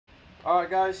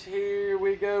Alright, guys, here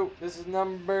we go. This is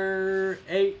number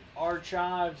 8,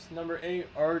 Archives. Number 8,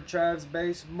 Archives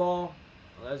Baseball.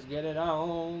 Let's get it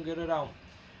on. Get it on.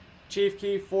 Chief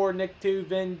Keef 4, Nick 2,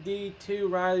 Vin D 2,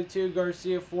 Riley 2,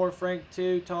 Garcia 4, Frank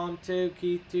 2, Tom 2,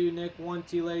 Keith 2, Nick 1,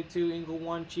 T-Lay 2, Ingle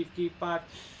 1, Chief Keef 5,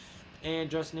 and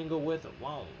Justin Ingle with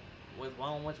 1. With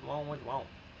 1. What's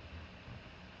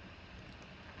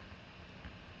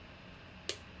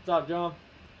up, John?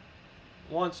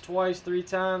 Once, twice, 3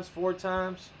 times, 4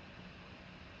 times,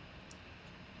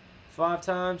 5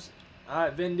 times.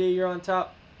 Alright, Vin D, you're on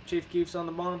top. Chief Keef's on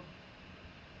the bottom.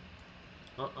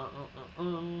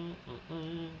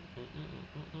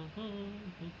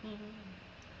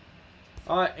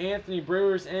 Alright, Anthony,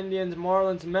 Brewers, Indians,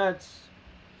 Marlins, Mets.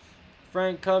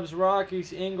 Frank, Cubs,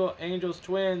 Rockies, Ingle, Angels,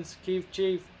 Twins, Keith,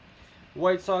 Chief.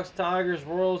 White Sox, Tigers,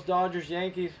 Royals, Dodgers,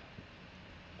 Yankees.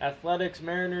 Athletics,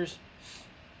 Mariners.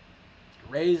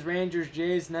 Rays, Rangers,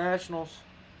 Jays, Nationals.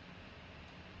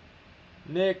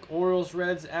 Nick, Orioles,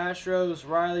 Reds, Astros.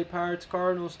 Riley, Pirates,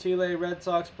 Cardinals. T-Lay, Red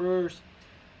Sox, Brewers.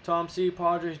 Tom C,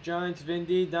 Padres, Giants. Vin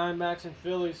D, Diamondbacks, and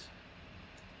Phillies.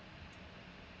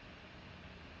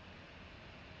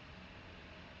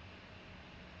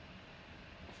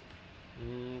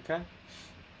 Okay.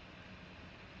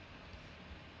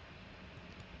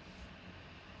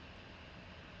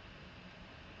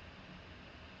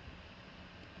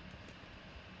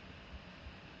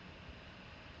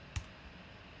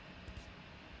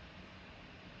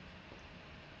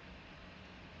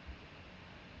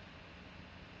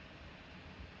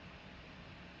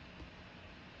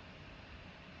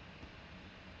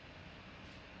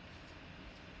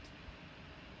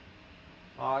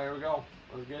 Alright, here we go.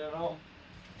 Let's get it on.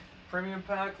 Premium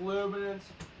pack, Luminance,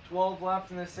 12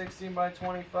 left in the 16 by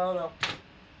 20 photo.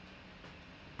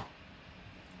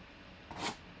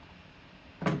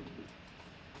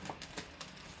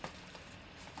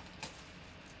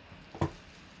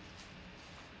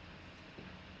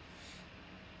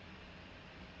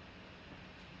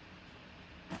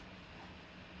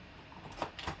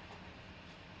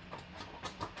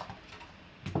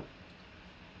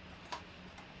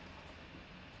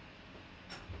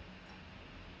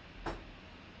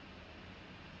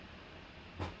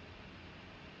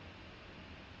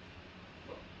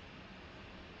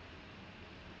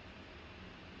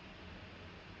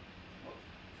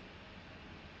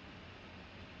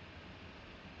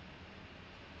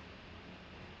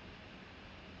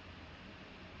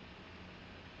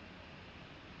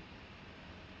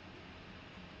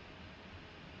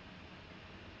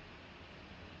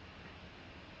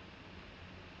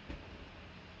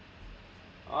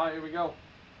 Alright, here we go.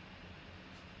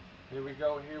 Here we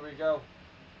go, here we go.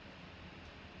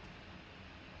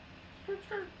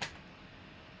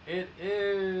 It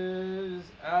is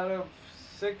out of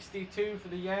 62 for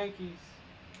the Yankees.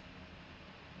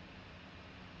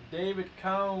 David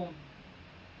Cone.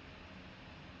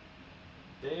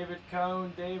 David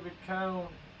Cone, David Cone.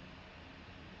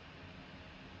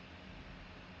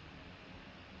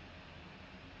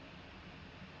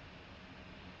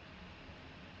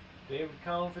 David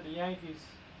Cone for the Yankees.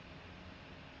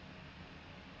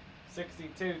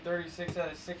 62, 36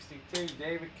 out of 62.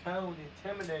 David Cone,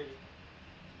 Intimidator.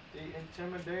 The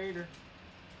Intimidator.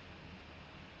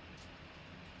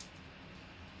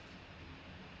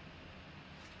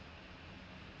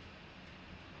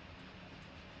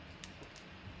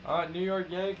 Alright, New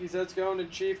York Yankees, that's going to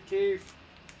Chief Keef.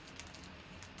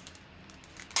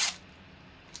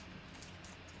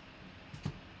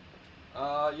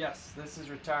 Yes, this is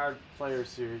Retired Player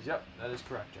Series. Yep, that is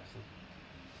correct, Justin.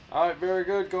 Alright, very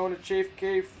good. Going to Chief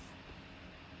Keef.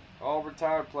 All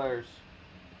retired players.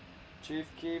 Chief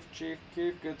Keef, Chief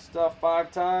Keef. Good stuff.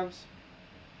 5 times.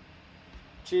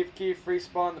 Chief Keef, free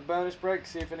spot in the bonus break.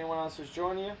 See if anyone else is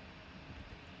joining you.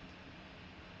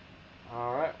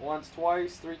 Alright, once,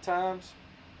 twice, 3 times.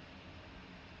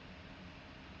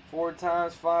 4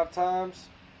 times, 5 times.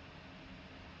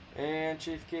 And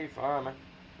Chief Keef. Alright, man.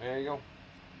 There you go.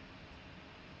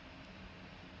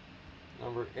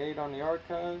 Number 8 on the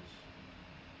archives.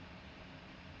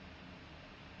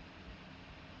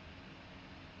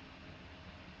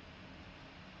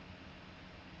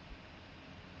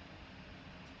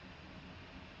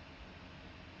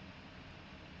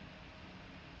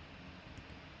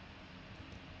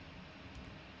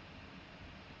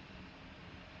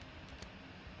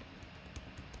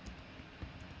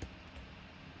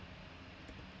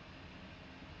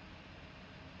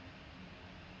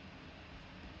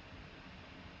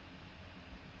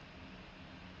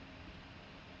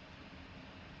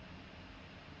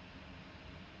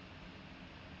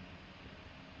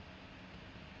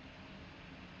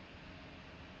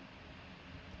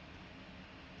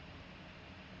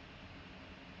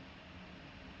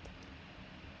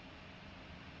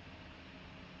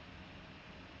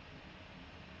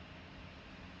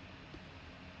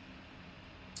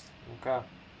 Okay.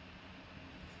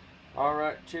 All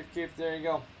right, Chief Keef, there you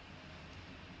go.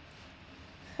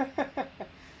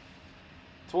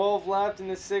 12 left in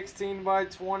the 16 by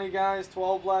 20, guys.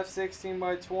 12 left, 16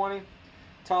 by 20.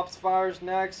 Topps Fires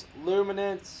next.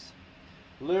 Luminance.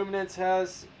 Luminance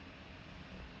has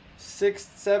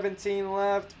 17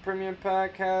 left. Premium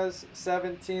Pack has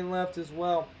 17 left as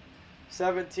well.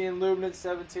 17 Luminance,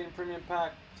 17 Premium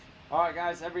Pack. Alright,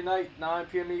 guys, every night, 9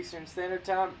 p.m. Eastern Standard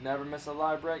Time. Never miss a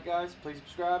live break, guys. Please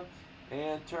subscribe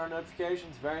and turn on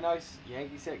notifications. Very nice.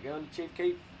 Yankees hit going to Chief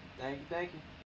Keef. Thank you, thank you.